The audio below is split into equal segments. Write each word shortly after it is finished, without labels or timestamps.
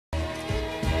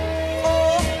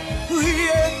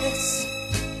Yes,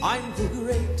 I'm the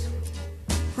great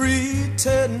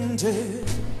pretender.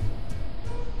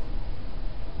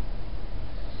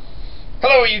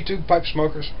 Hello YouTube pipe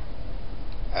smokers.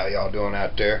 How y'all doing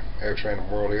out there? Eric's Random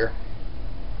World here.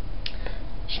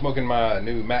 Smoking my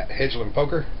new Matt Hedgeland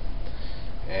poker,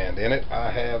 and in it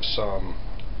I have some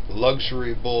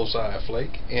luxury bullseye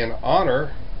flake in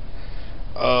honor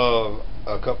of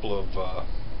a couple of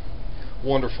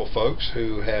wonderful folks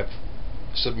who have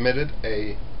submitted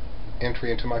a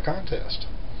entry into my contest.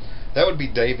 That would be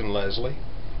Dave and Leslie.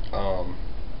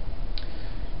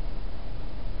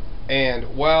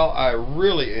 And while I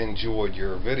really enjoyed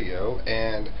your video,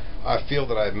 and I feel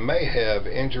that I may have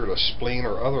injured a spleen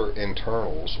or other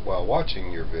internals while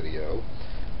watching your video,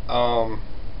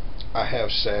 I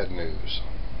have sad news.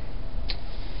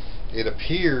 It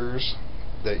appears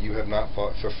that you have not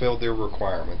fulfilled their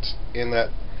requirements, in that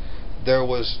there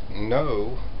was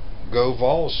no Go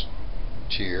Vols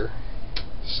cheer,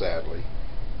 sadly.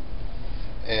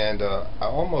 And I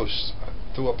almost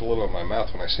threw up a little in my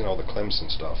mouth when I seen all the Clemson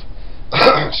stuff.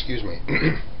 Excuse me.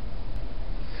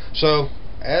 So,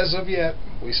 as of yet,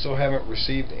 we still haven't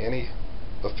received any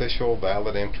official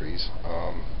valid entries.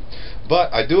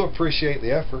 But I do appreciate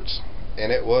the efforts,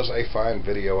 and it was a fine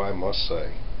video, I must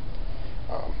say.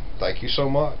 Thank you so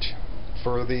much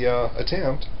for the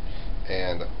attempt,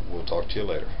 and we'll talk to you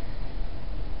later.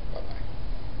 Bye-bye.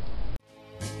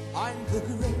 I'm the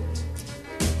great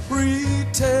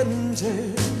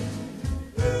pretender.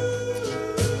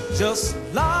 Just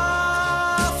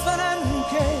laughing and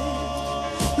gay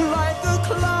like a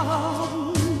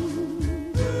clown.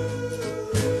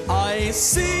 I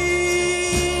see